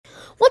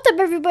What's up,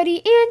 everybody?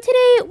 And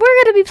today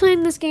we're gonna be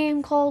playing this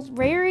game called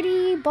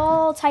Rarity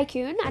Ball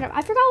Tycoon.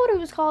 I forgot what it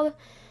was called,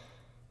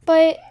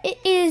 but it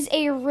is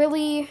a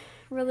really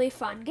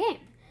fun game.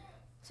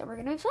 So we're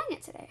gonna be playing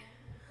it today.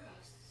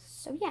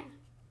 So yeah,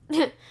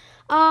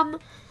 I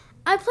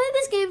played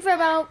this game for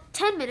about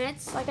 10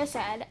 minutes, like I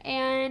said,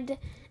 and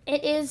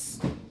it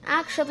is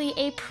actually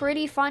a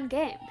pretty fun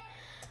game.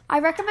 I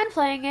recommend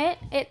playing it.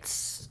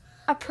 It's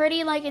a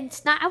pretty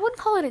it's not. I wouldn't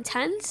call it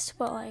intense,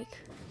 but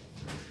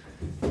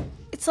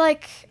it's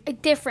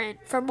different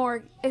from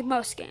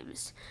most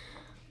games.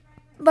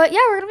 But yeah,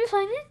 we're gonna be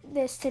playing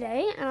this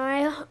today, and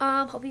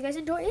I hope you guys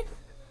enjoy it.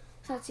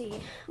 So let's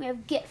see. We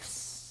have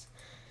gifts.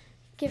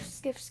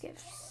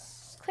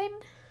 Gifts. Claim.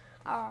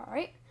 All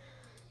right.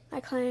 I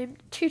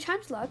claimed 2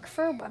 times luck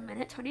for 1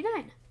 minute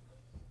 29.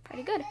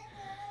 Pretty good.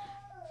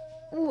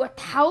 Ooh,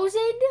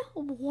 1,000?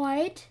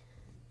 What?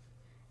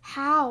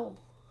 How?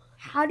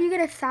 How do you get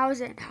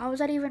 1,000? How is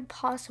that even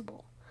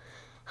possible?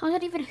 How is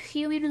that even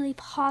humanly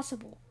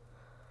possible?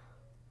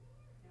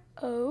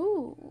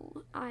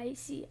 Oh, I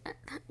see.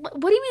 What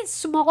do you mean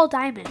small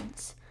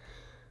diamonds?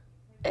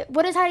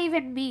 What does that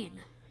even mean?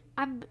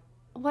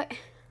 What?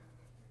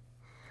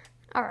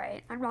 All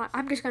right,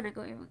 I'm just gonna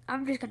go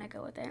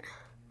with it.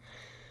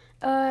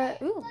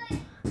 Ooh.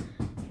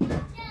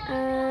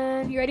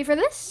 You ready for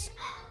this?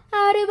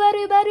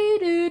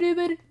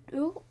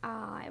 Ooh,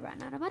 I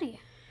ran out of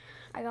money.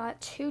 I got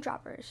 2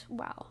 droppers.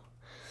 Wow.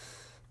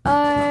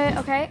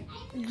 Okay.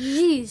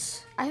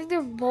 Jeez. I think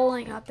they're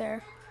bowling out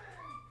there.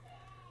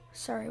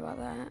 Sorry about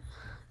that.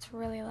 It's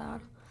really loud.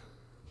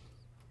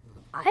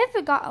 I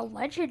haven't got a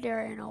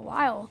legendary in a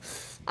while.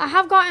 I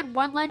have gotten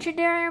 1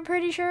 legendary, I'm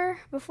pretty sure,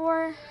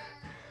 before.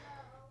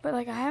 But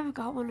I haven't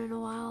got one in a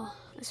while.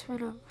 It's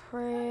been a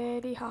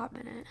pretty hot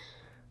minute.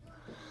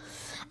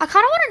 I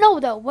kind of want to know,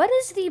 though, what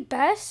is the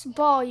best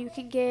ball you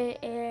can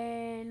get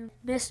in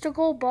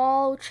Mystical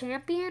Ball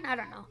Champion? I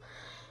don't know.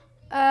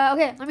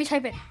 Okay, let me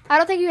type it. I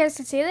don't think you guys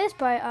can see this,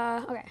 but,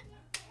 okay.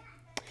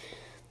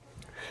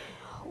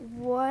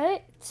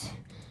 What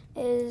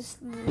is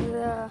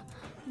the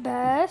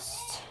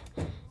best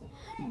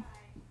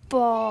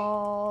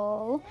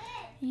ball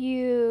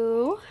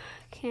you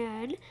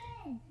can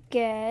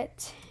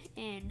get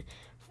in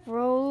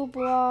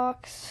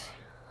Roblox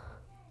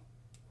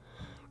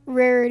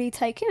Rarity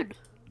Tycoon?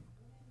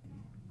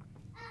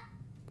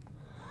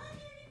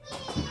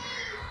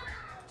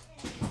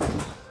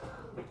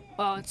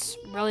 Well, it's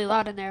really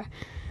loud in there.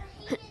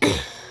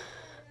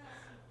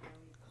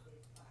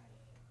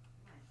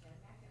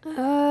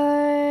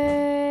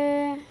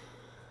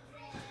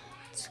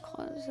 Let's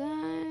close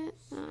that.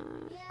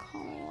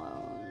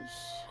 Close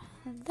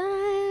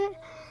that.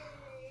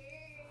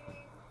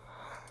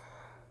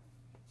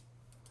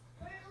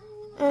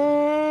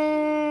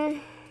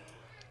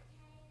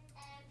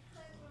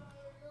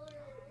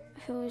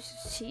 Who's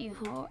CEO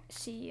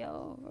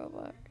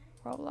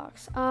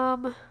Roblox?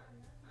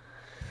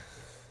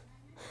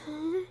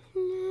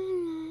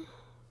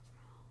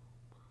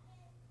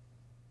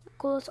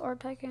 Coolest orb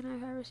tycoon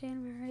I've ever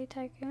seen. Rarity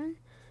Tycoon.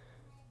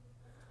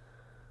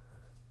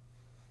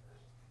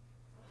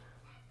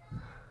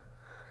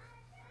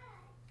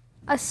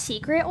 A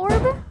secret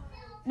orb?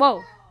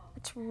 Whoa,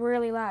 it's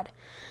really loud.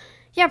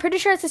 Yeah, I'm pretty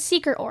sure it's a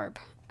secret orb.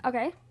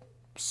 Okay,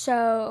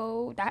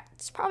 so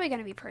that's probably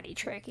gonna be pretty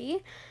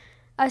tricky.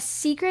 A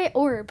secret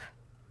orb.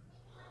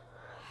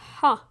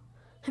 Huh.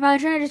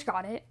 Imagine I just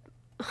got it.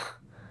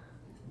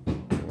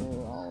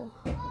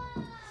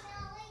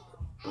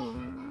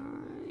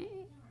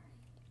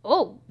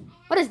 Oh,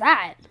 what is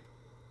that?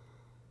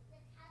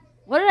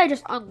 What did I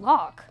just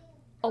unlock?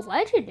 A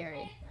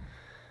legendary.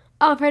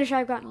 Oh, I'm pretty sure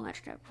I've gotten a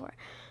legendary before.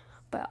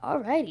 But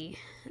alrighty,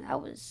 that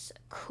was a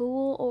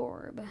cool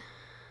orb.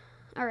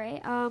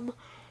 Alright,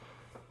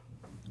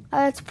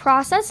 let's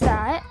process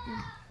that.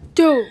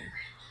 Dude,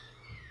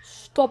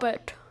 stop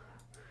it.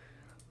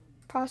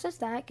 Process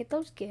that, get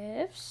those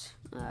gifts.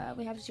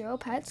 We have 0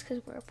 pets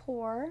because we're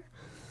poor.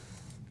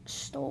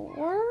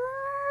 Store.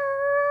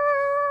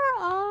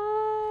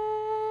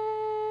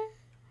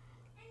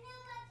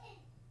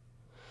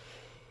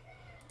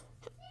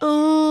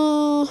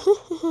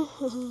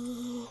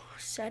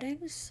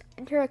 Settings.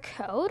 Enter a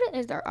code.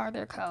 Are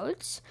there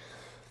codes?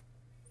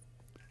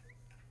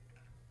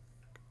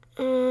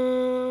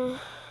 All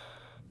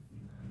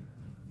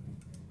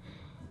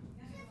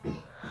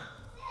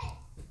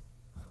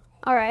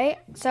right.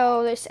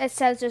 So it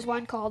says there's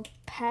one called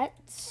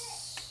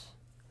Pets.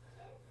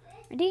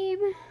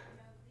 Redeem.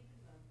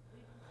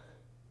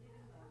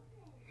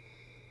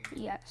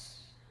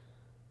 Yes.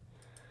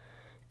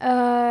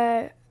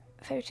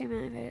 15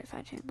 minute,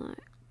 15 luck,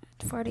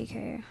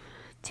 40k,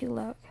 2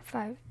 luck,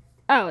 5.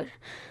 Oh.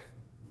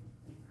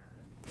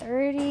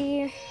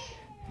 30k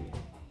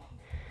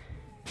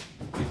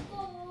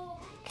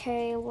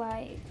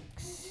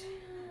likes.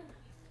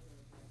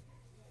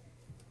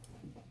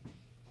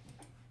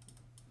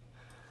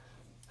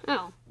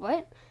 Oh,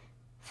 what?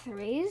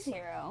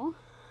 30k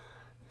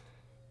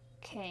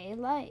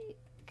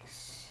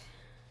likes.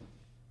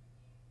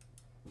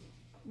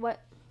 What?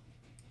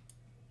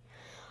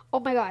 Oh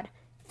my god.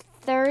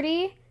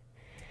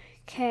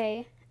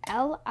 30K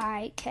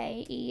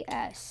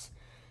Likes.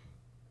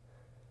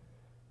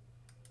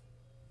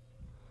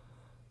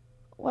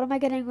 What am I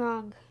getting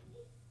wrong?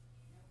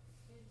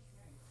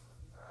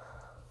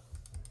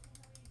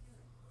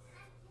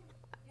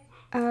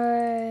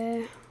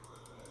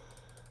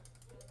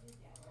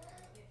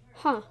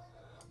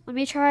 Let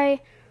me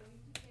try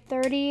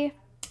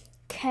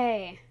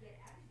 30K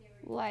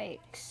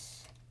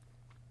likes.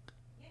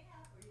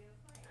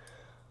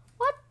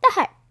 What the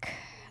heck?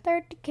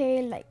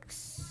 30K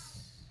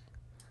likes.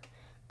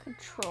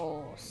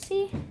 Control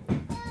C.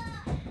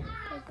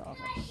 Go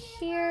over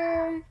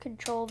here.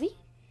 Control V.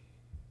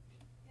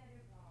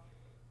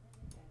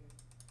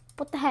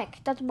 What the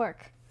heck? Doesn't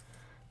work.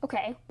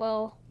 Okay,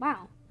 well,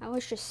 wow. That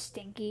was just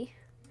stinky.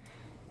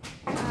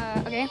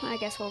 Okay, I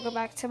guess we'll go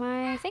back to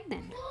my thing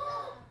then.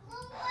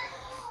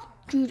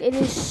 Dude, it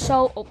is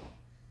so... Oh.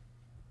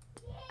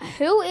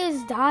 Who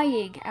is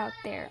dying out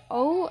there?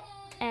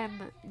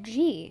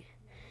 OMG.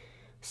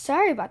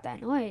 Sorry about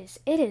that noise.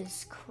 It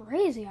is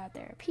crazy out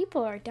there.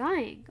 People are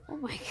dying. Oh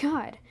my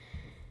god.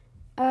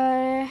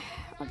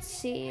 Let's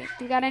see.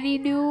 You got any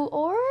new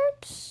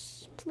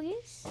orbs,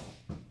 please?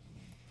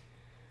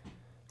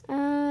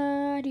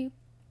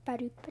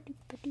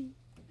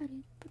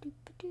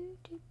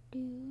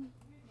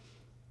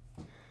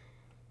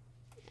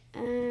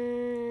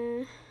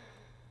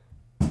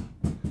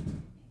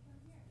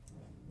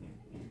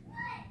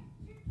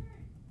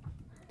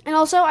 And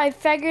also, I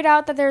figured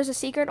out that there's a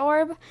secret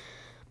orb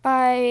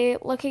by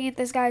looking at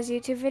this guy's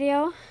YouTube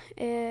video.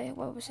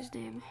 What was his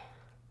name?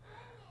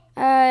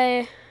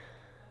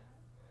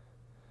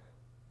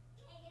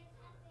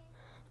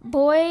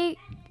 Boy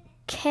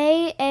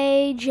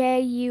Kajus.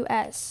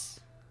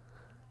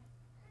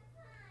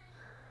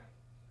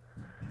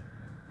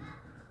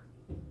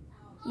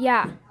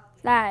 Yeah,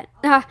 that.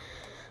 I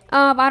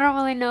don't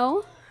really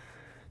know.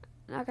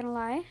 Not gonna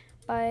lie,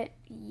 but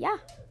yeah,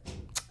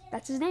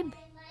 that's his name.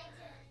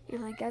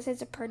 And I guess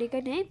it's a pretty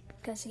good name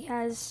because he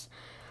has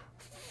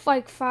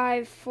like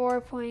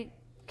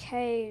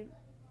 4K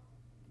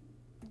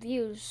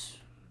views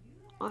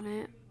on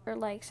it, or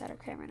likes. I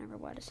can't remember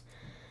what it is.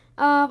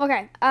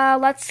 Okay,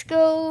 let's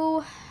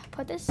go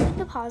put this in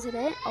deposit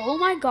it. Oh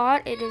my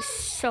god, it is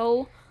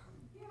so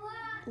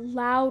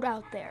loud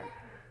out there.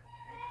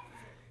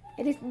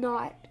 It is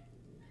not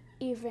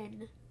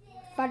even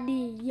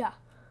funny. Yeah.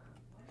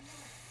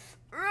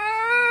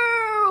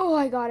 Oh,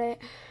 I got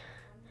it.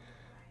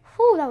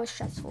 Whew, that was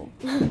stressful.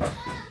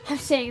 I'm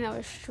saying that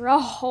was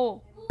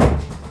stressful.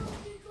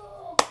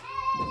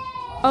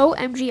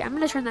 OMG, I'm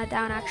gonna turn that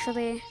down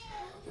actually.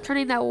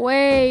 Turning that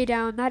way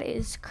down. That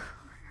is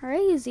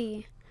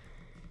crazy.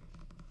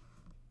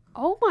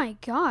 Oh my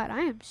god,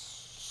 I am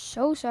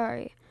so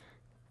sorry.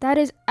 That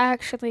is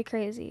actually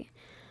crazy.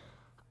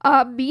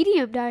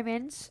 Medium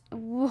diamonds.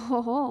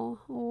 Whoa,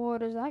 what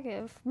does that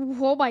give?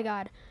 Oh my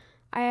god,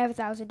 I have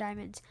 1,000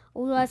 diamonds.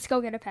 Let's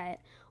go get a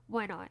pet.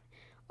 Why not?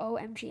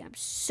 OMG, I'm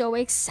so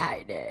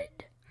excited.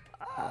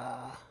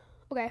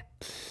 Okay.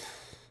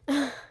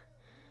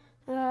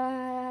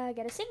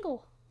 Get a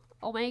single.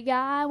 Oh my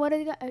god, what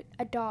is that?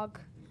 A dog.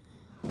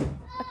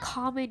 A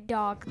common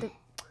dog.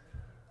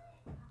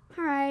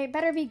 Alright,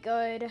 better be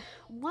good.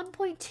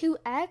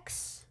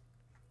 1.2x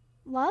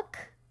luck?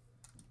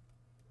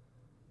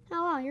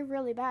 Oh wow, you're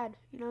really bad.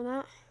 You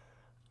know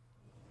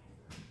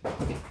that?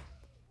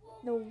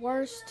 The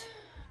worst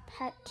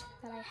pet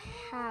that I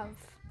have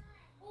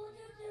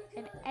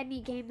in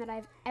any game that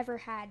I've ever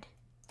had.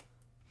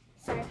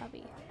 Sorry,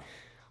 puppy.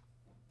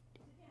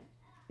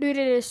 Dude,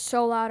 it is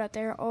so loud out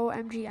there.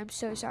 OMG, I'm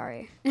so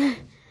sorry.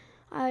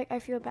 I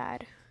feel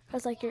bad.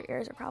 Because, like, your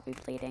ears are probably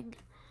bleeding.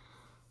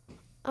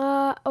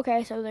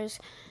 Okay, so there's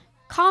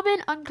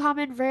common,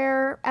 uncommon,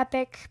 rare,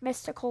 epic,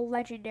 mystical,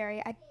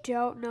 legendary. I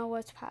don't know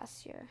what's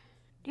past here.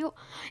 New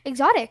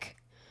exotic.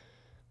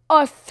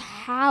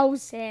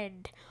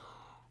 1,000.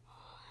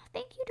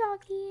 Thank you,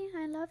 doggy.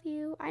 I love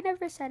you. I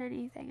never said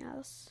anything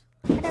else.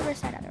 I never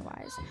said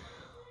otherwise.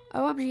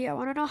 OMG, I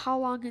want to know how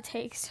long it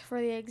takes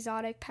for the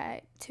exotic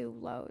pet to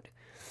load.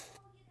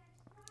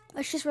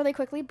 Let's just really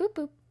quickly boop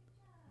boop.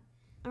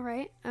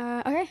 Alright,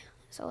 okay.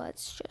 So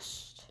let's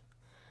just...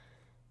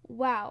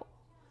 Wow.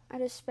 I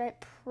just spent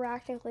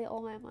practically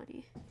all my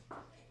money.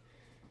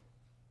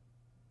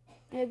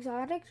 The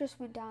exotic just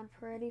went down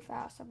pretty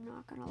fast, I'm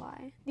not gonna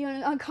lie. The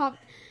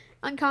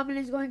uncommon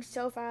is going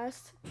so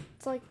fast.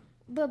 It's like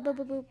boop boop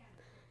boop boop.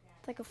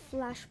 It's like a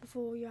flash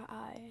before your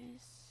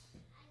eyes.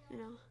 You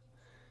know?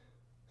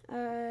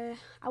 I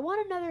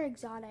want another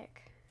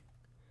exotic.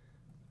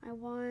 I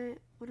want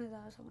one of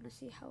those. I want to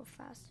see how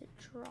fast it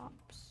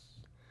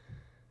drops.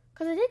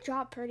 Because it did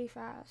drop pretty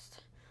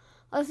fast.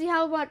 Let's see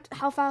how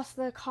fast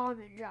the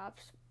common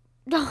drops.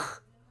 Bye,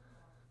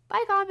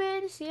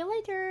 common. See you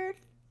later.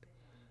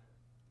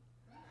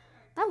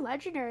 That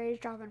legendary is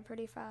dropping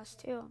pretty fast,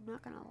 too. I'm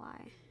not going to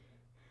lie.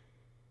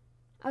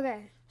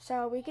 Okay,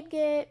 so we could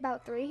get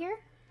about 3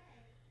 here.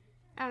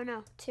 Oh,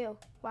 no, 2.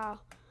 Wow.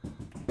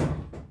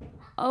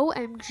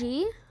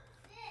 OMG.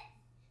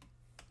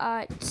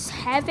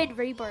 7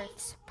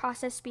 rebirths.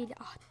 Process speed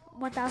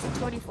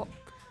 1024.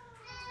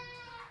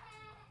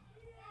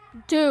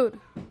 Dude,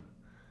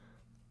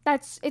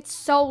 it's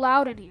so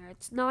loud in here.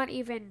 It's not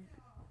even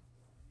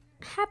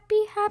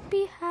happy.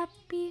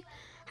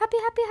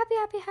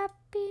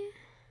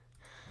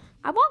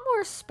 I want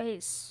more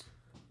space.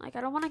 Like,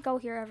 I don't want to go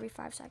here every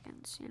 5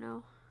 seconds, you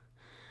know?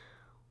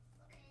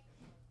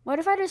 What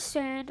if I just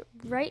stand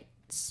right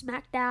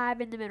smack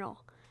dab in the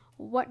middle?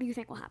 What do you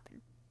think will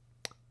happen?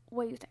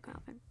 What do you think will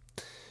happen?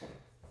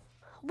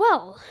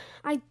 Well,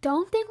 I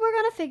don't think we're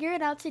going to figure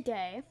it out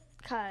today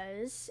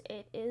because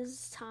it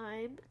is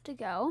time to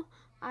go.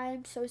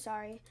 I'm so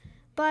sorry.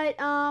 But,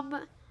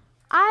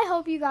 I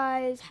hope you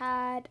guys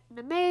had an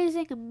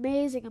amazing,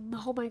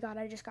 oh my god,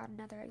 I just got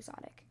another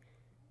exotic.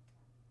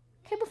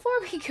 Okay, before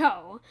we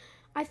go,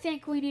 I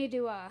think we need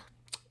to,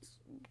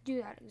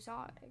 do that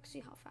exotic.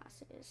 See how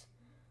fast it is.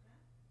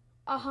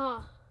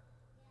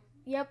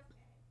 Yep.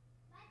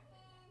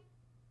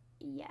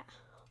 Yeah.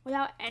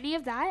 Without any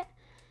of that,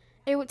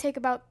 it would take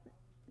about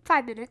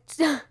 5 minutes.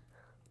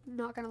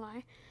 Not gonna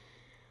lie.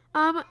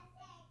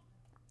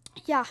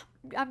 Yeah,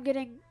 I'm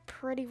getting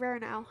pretty rare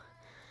now.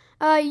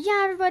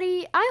 Yeah,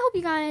 everybody, I hope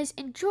you guys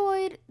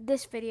enjoyed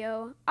this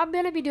video. I'm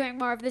gonna be doing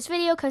more of this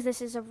video because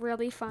this is a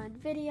really fun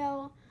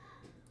video.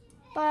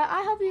 But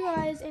I hope you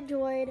guys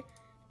enjoyed.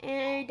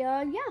 And,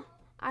 yeah,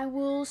 I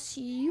will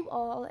see you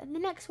all in the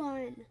next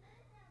one.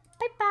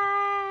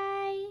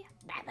 Bye-bye.